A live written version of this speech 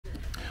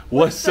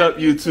What's up,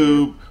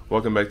 YouTube?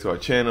 Welcome back to our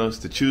channel. It's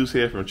the Choose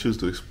here from Choose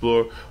to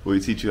Explore, where we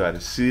teach you how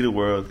to see the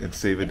world and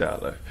save a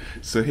dollar.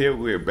 So here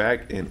we're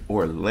back in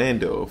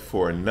Orlando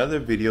for another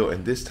video,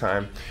 and this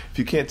time, if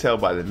you can't tell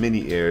by the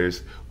mini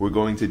airs, we're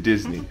going to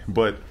Disney,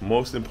 but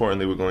most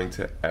importantly, we're going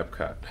to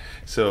Epcot.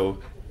 So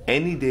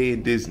any day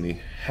in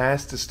Disney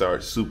has to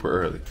start super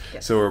early.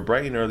 Yes. So we're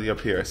bright and early up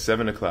here at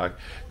 7 o'clock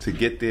to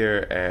get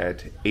there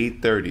at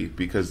 8:30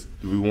 because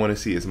we want to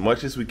see as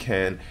much as we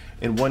can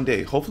in one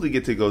day. Hopefully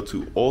get to go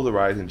to all the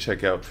rides and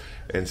check out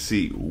and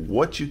see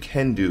what you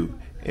can do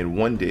in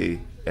one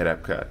day at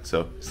Epcot.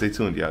 So stay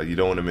tuned, y'all. You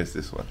don't want to miss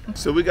this one.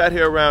 So we got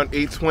here around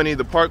 8:20.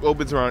 The park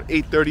opens around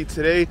 8:30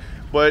 today,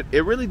 but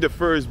it really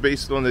differs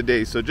based on the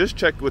day. So just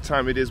check what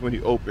time it is when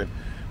you open.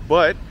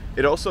 But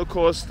it also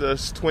costs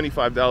us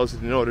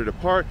 $25 in order to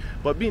park,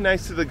 but be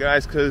nice to the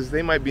guys because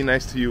they might be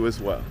nice to you as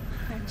well.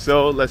 Okay.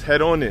 So let's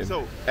head on in.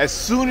 So as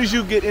soon as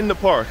you get in the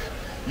park,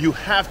 you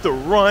have to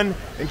run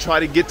and try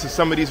to get to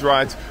some of these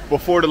rides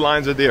before the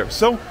lines are there.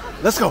 So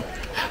let's go.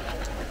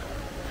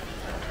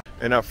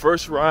 And our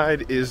first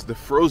ride is the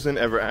Frozen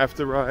Ever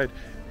After ride,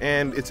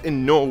 and it's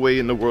in Norway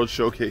in the World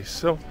Showcase.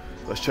 So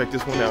let's check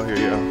this one out here,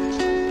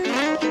 y'all.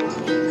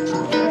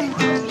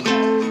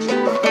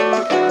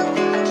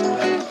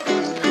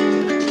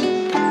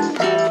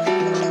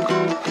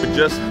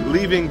 Just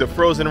leaving the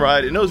Frozen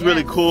ride, and it was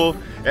really cool.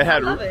 It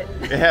had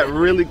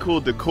really cool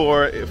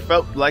decor. It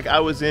felt like I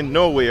was in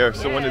Norway or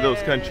so one of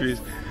those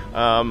countries.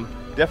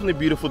 Definitely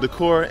beautiful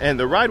decor, and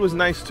the ride was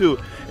nice too.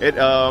 It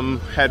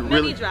had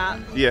really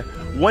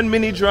one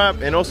mini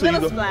drop, and also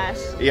little splash.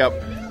 Yep,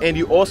 and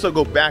you also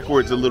go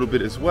backwards a little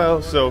bit as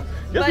well. So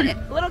but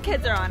little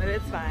kids are on it.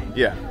 It's fine.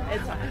 Yeah,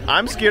 it's fine.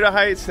 I'm scared of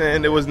heights,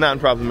 and it was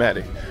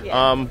non-problematic.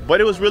 Yeah.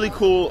 But it was really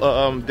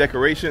cool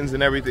decorations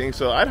and everything.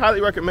 So I'd highly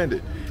recommend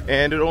it.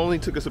 And it only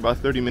took us about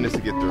 30 minutes to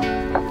get through.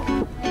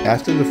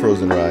 After the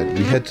Frozen ride,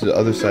 we head to the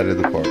other side of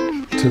the park,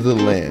 to the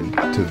land,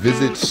 to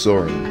visit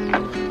Soaring.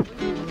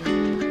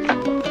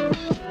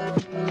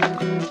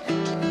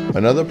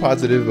 Another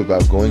positive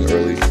about going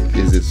early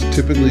is its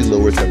typically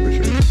lower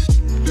temperatures.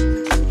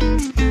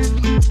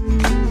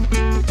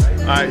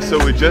 Alright, so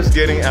we're just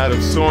getting out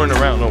of Soaring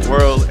Around the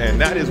World, and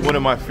that is one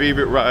of my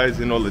favorite rides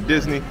in all of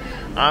Disney.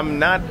 I'm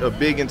not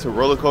big into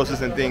roller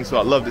coasters and things, so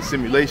I love the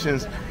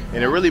simulations,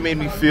 and it really made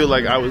me feel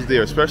like I was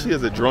there, especially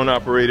as a drone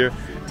operator,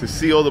 to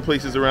see all the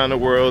places around the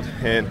world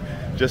and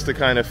just to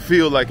kind of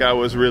feel like I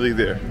was really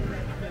there.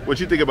 What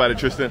you think about it,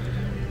 Tristan?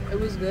 It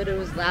was good, it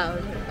was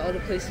loud. All the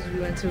places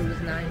we went to was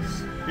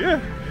nice. Yeah,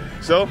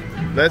 so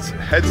let's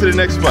head to the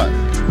next spot.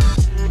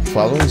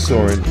 Following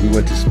Soaring, we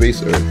went to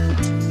Space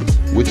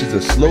Earth, which is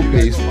a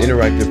slow-paced,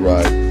 interactive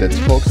ride that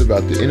talks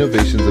about the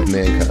innovations of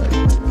mankind.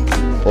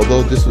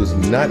 Although this was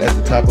not at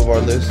the top of our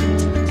list,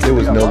 there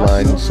was no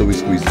line, so we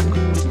squeezed it.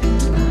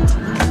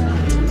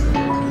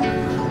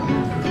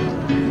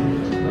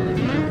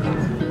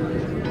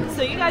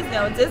 So you guys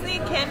know Disney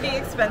can be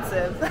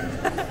expensive.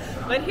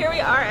 But here we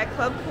are at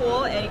Club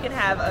Pool, and you can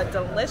have a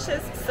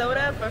delicious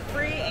soda for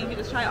free, and you can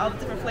just try all the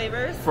different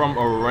flavors from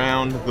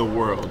around the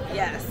world.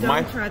 Yes.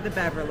 Don't try the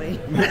Beverly.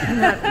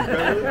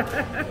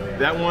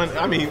 That one,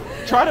 I mean,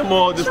 try them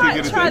all just to get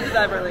a taste. Try the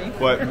Beverly.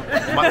 But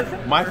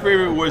my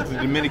favorite was the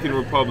Dominican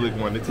Republic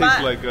one. It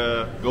tastes like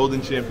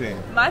golden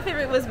champagne. My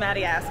favorite was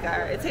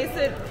Madagascar. It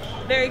tasted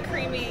very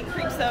creamy,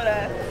 cream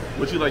soda.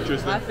 What you like,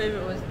 Tristan? My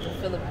favorite was the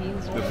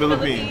Philippines one. The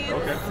Philippines,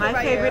 okay. My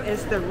favorite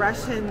is the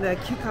Russian, the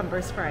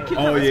cucumber Sprite.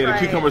 The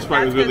cucumber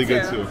Sprite was really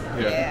good too.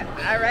 Yeah.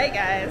 All right,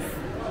 guys.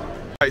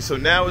 All right, so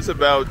now it's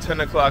about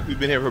 10 o'clock. We've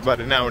been here for about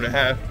an hour and a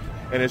half,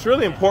 and it's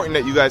really important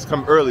that you guys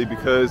come early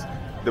because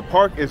the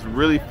park is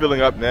really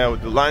filling up now.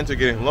 The lines are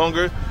getting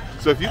longer.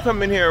 So if you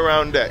come in here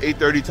around that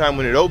 8:30 time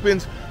when it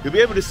opens, you'll be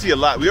able to see a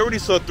lot. We already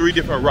saw 3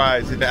 different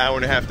rides in the hour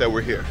and a half that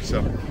we're here.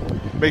 So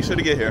make sure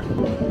to get here.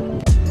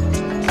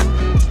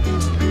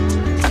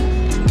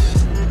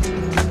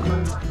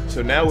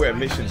 So now we're at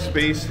Mission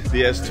Space.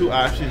 There's 2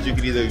 options. You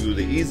can either do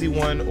the easy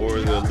one or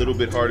the little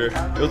bit harder.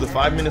 It was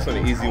 5 minutes on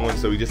the easy one,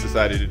 so we just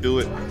decided to do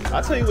it.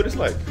 I'll tell you what it's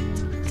like.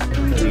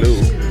 Hello.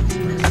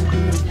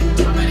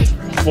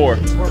 4.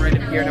 4 right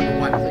up here, number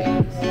 1,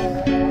 please.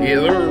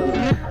 Either.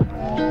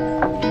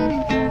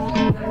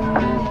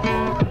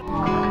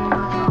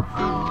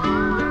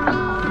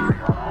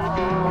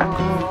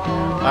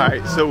 All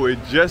right, so we're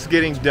just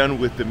getting done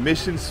with the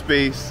Mission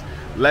Space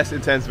less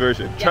intense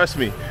version. Yes. Trust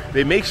me,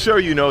 they make sure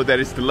you know that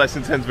it's the less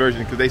intense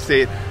version because they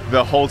say it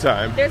the whole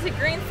time. There's a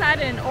green side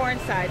and an orange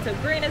side, so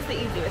green is the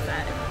easier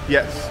side.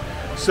 Yes.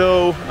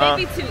 So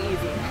maybe too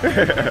easy.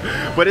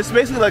 But it's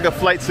basically like a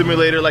flight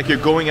simulator, like you're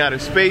going out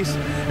of space,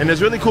 and it's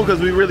really cool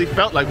because we really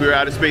felt like we were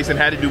out of space and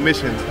had to do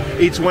missions.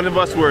 Each one of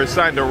us were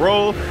assigned a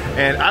role,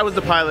 and I was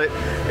the pilot,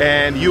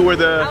 and you were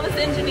the... I was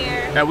the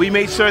engineer. And we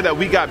made sure that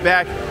we got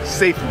back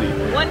safely.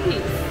 One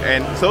piece.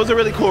 And so it was a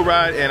really cool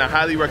ride, and I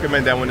highly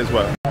recommend that one as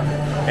well.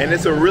 And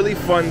it's a really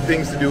fun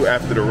things to do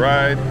after the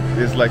ride.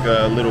 There's like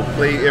a little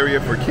play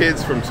area for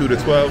kids from 2 to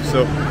 12.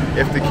 So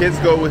if the kids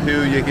go with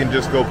you, you can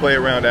just go play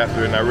around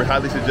after, and I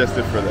highly suggest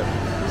it for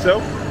them.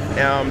 So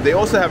They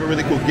also have a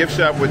really cool gift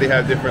shop where they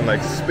have different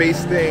like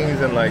space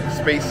things and like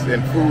space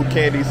and food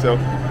candy, so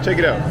check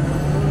it out.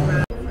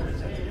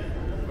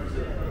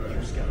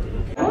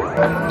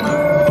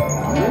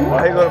 Oh,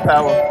 here go the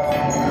power.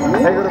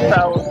 Here go the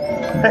power.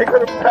 Here go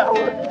the power.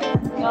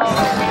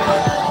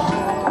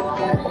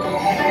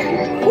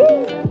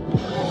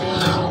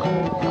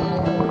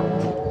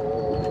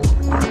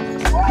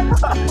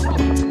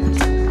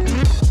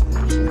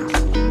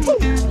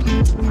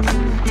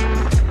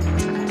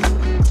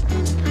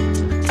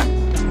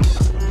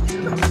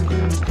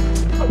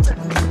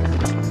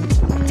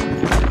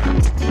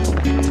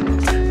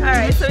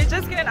 Alright, so we're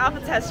just getting off a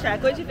test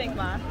track. What did you think,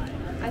 Ma?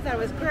 I thought it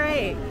was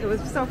great. It was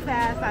so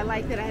fast. I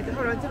liked it. I had to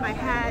hold on to my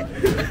hat.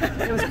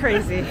 It was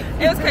crazy.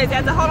 It was crazy. I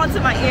had to hold on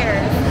to my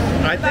ears.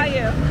 What about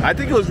you? I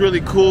think it was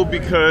really cool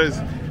because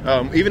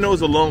even though it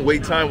was a long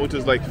wait time, which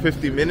was like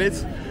 50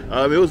 minutes,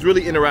 it was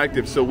really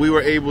interactive. So we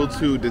were able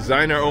to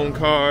design our own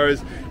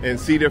cars and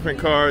see different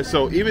cars.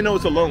 So even though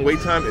it's a long wait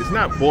time, it's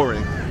not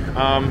boring.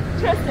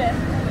 Tristan,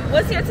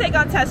 what's your take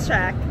on test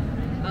track?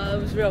 It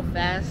was real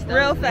fast.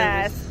 Real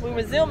fast. We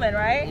were zooming,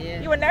 right?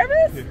 Yeah. You were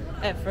nervous?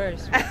 At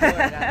first. Before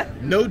I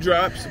got No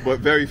drops, but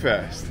very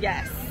fast.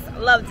 Yes,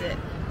 loved it.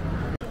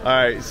 All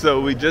right, so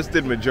we just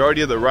did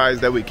majority of the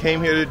rides that we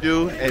came here to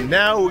do, and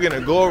now we're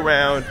gonna go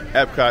around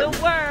Epcot.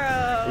 The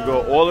world. We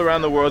go all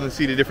around the world and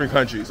see the different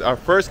countries. Our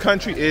first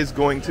country is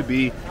going to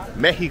be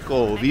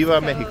Mexico.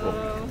 Viva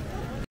Mexico.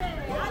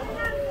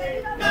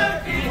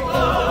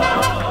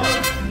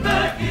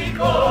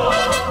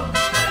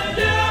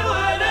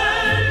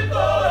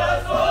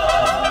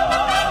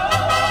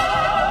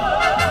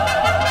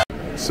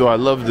 So I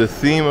love the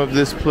theme of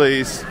this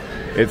place.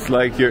 It's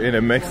like you're in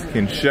a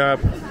Mexican shop,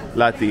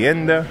 La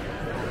Tienda.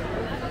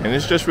 And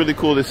it's just really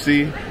cool to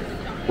see.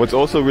 What's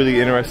also really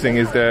interesting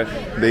is that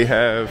they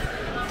have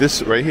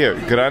this right here,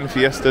 Gran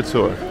Fiesta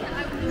Tour.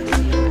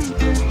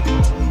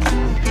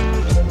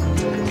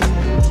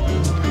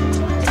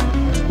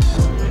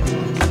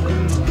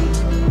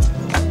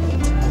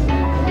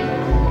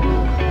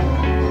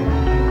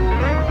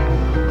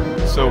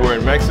 So we're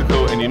in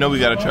Mexico, and you know we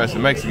gotta try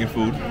some Mexican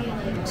food.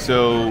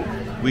 So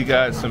we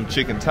got some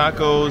chicken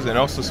tacos and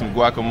also some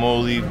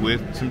guacamole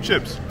with some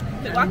chips.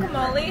 The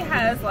guacamole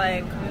has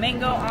like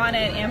mango on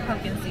it and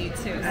pumpkin seed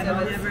too, so it's a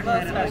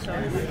little special.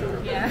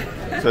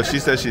 Yeah. So she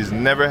says she's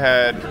never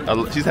had,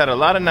 she's had a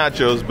lot of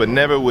nachos, but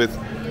never with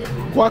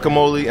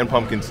guacamole and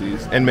pumpkin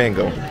seeds and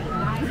mango.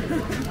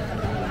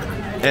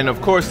 And of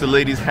course the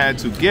ladies had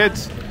to get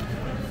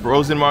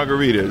frozen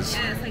margaritas.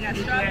 Yes, I got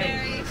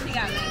strawberry, she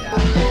got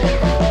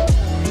mango.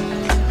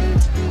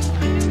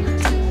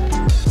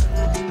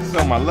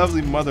 So my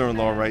lovely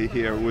mother-in-law right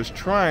here was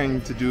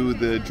trying to do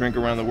the drink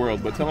around the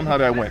world, but tell them how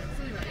that went.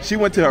 She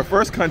went to her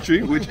first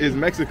country, which is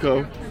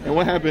Mexico, and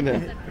what happened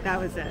then? That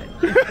was it.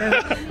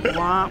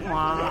 Wah,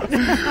 wah.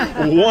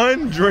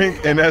 One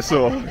drink and that's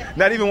all.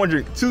 Not even one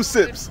drink, 2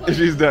 sips and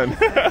she's done.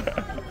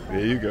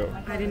 There you go.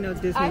 I didn't know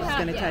Disney was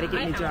going to try to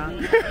get me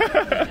drunk.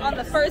 On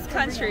the first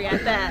country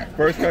at that.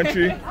 First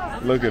country,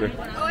 look at her.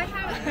 Oh, I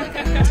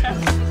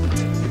have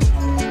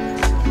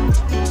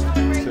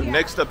So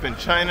next up in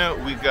China,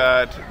 we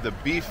got the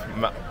beef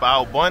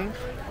bao bun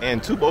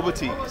and 2 boba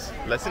teas.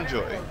 Let's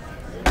enjoy.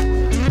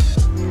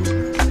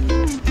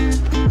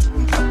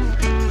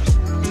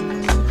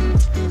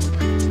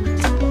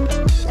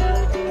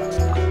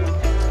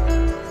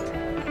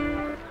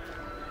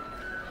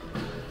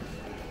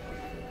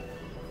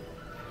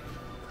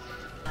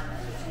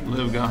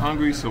 Liv got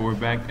hungry, so we're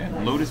back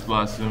at Lotus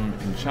Blossom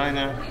in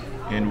China,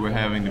 and we're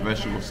having the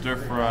vegetable stir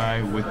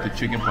fry with the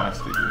chicken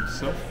pasta.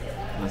 So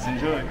let's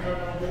enjoy.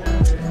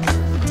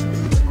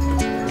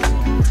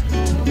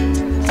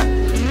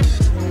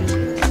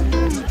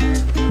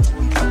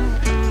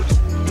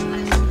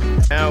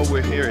 Now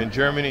we're here in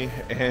Germany,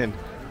 and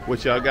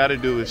what y'all gotta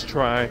do is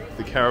try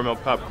the caramel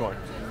popcorn.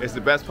 It's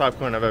the best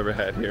popcorn I've ever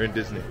had here in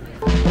Disney.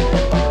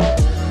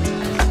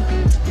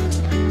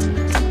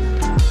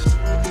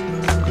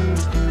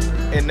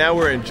 And now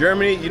we're in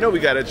Germany. You know we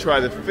gotta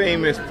try the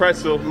famous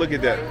pretzel. Look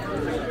at that.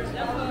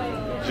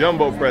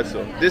 Jumbo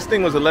pretzel. This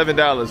thing was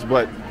 $11,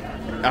 but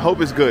I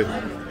hope it's good.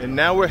 And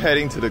now we're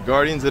heading to the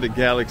Guardians of the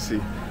Galaxy.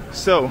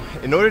 So,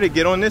 in order to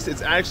get on this,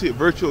 it's actually a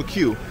virtual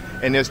queue.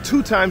 And there's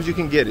 2 times you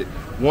can get it.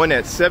 One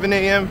at 7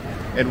 a.m.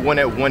 and one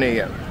at 1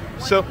 a.m.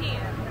 So,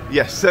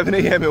 yes, 7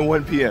 a.m. and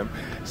 1 p.m.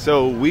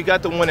 So we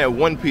got the one at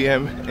 1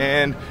 p.m.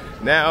 and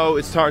now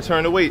it's our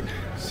turn to wait.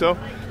 So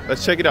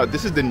let's check it out.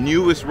 This is the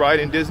newest ride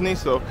in Disney,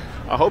 so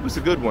I hope it's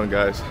a good one,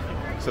 guys.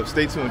 So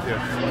stay tuned here.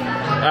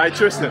 All right,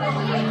 Tristan,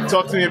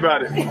 talk to me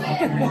about it.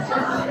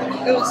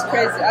 It was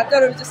crazy. I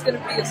thought it was just going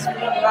to be a smooth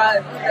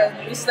ride, but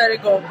then we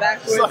started going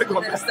backwards and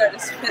then it started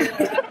spinning.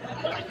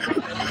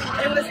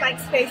 It was like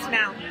Space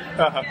Mountain.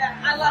 Yeah,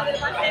 I love it.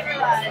 My favorite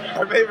ride.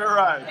 Our favorite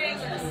ride.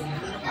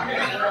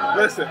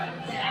 Listen,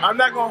 I'm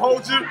not gonna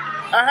hold you.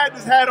 I had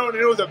this hat on and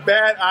it was a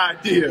bad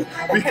idea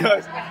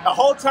because the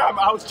whole time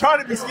I was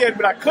trying to be scared,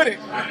 but I couldn't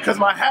because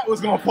my hat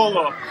was gonna fall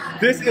off.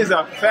 This is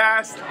a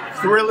fast,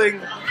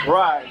 thrilling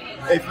ride.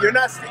 if you're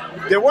not,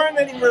 there weren't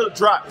any real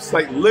drops,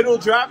 like little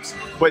drops,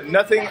 but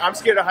nothing. I'm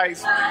scared of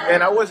heights,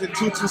 and I wasn't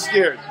too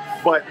scared.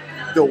 But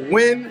the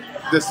wind,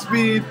 the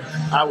speed,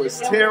 I was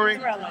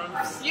tearing.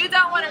 You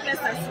don't want to miss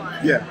this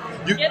one. Yeah.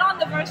 You get on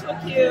the virtual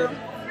queue.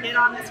 Get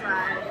on this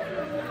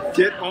ride.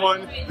 Get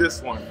on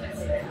this one.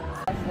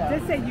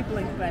 Just say you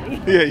blinked,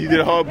 buddy. Yeah, you did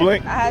a hard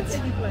blink. I had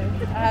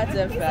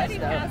to pass He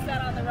out. passed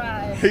that on the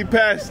ride. He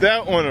passed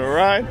out on a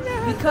ride.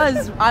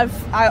 Because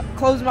I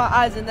closed my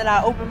eyes and then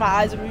I opened my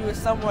eyes and we were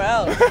somewhere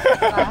else. So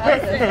I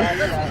had to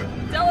pass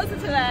out. Don't listen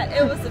to that.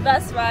 It was the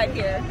best ride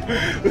here.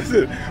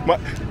 Listen,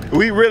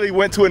 we really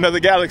went to another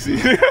galaxy.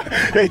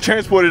 They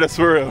transported us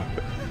for real.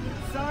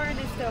 Soarin'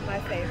 is still my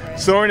favorite.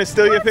 Soarin' is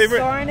still your favorite?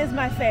 Soarin' is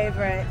my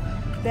favorite.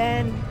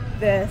 Then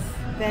this.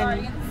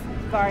 Then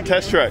Guardians.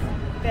 Test Track.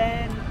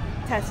 Then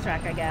Test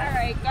Track, I guess.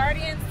 Alright,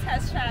 Guardians,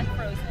 Test Track,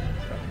 Frozen.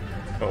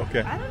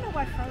 Okay. I don't know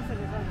why Frozen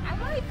is on. I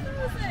like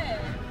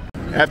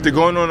Frozen. After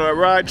going on a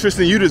ride,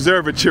 Tristan, you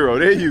deserve a churro.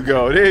 There you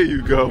go. There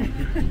you go.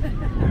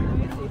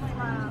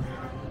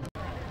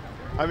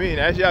 I mean,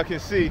 as y'all can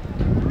see,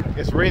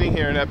 it's raining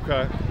here in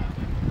Epcot.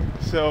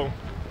 So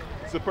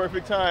it's the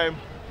perfect time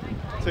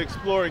to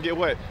explore and get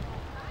wet.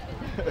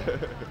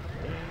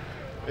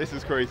 This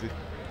is crazy.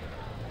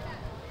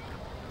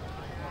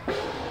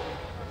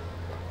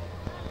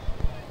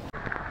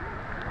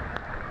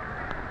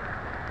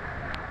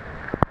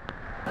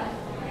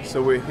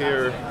 So we're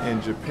here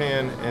in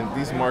Japan, and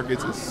these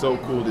markets is so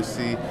cool to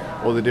see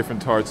all the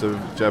different parts of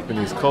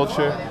Japanese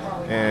culture.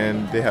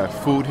 And they have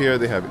food here,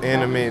 they have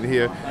anime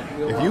here.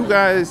 If you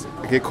guys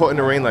get caught in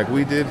the rain like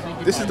we did,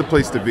 this is the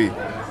place to be.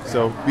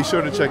 So be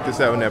sure to check this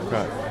out in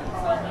Epcot.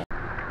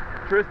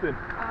 Tristan,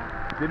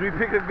 did we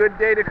pick a good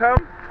day to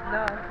come?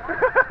 No.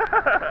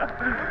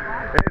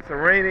 It's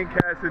raining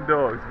cats and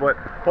dogs, but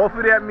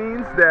hopefully that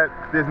means that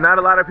there's not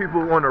a lot of people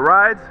on the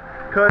rides,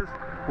 because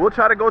we'll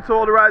try to go to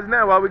all the rides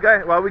now while we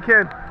can.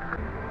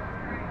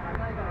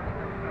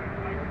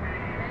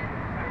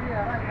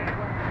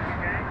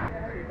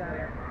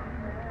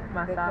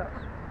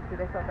 Do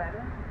they feel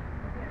better?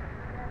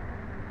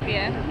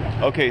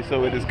 Yeah. Okay,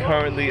 so it is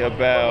currently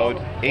about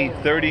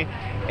 8:30,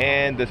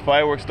 and the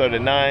fireworks start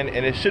at 9,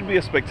 and it should be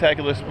a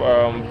spectacular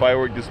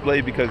firework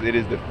display because it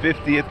is the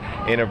 50th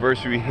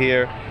anniversary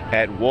here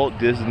at Walt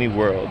Disney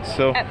World.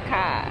 So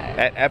Epcot.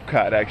 At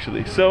Epcot,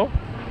 actually. So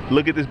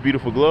look at this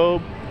beautiful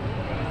globe.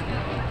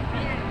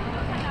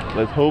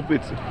 Let's hope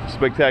it's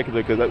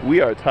spectacular because we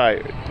are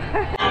tired.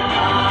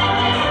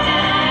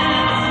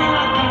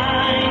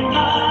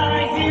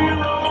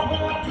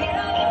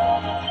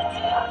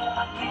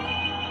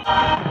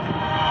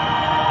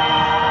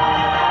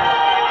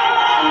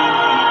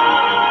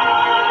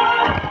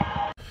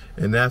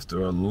 And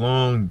after a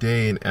long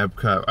day in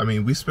Epcot, I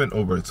mean, we spent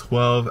over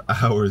 12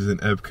 hours in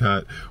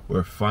Epcot.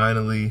 We're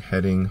finally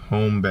heading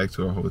home back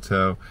to our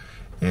hotel,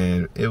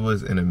 and it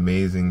was an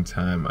amazing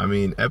time. I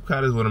mean,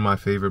 Epcot is one of my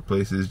favorite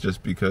places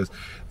just because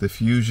the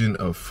fusion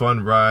of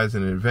fun rides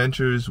and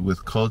adventures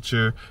with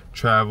culture,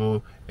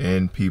 travel,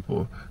 and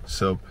people.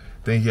 So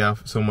thank y'all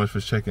so much for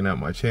checking out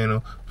my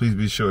channel. Please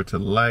be sure to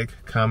like,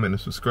 comment,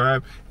 and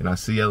subscribe, and I'll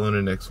see y'all on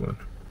the next one.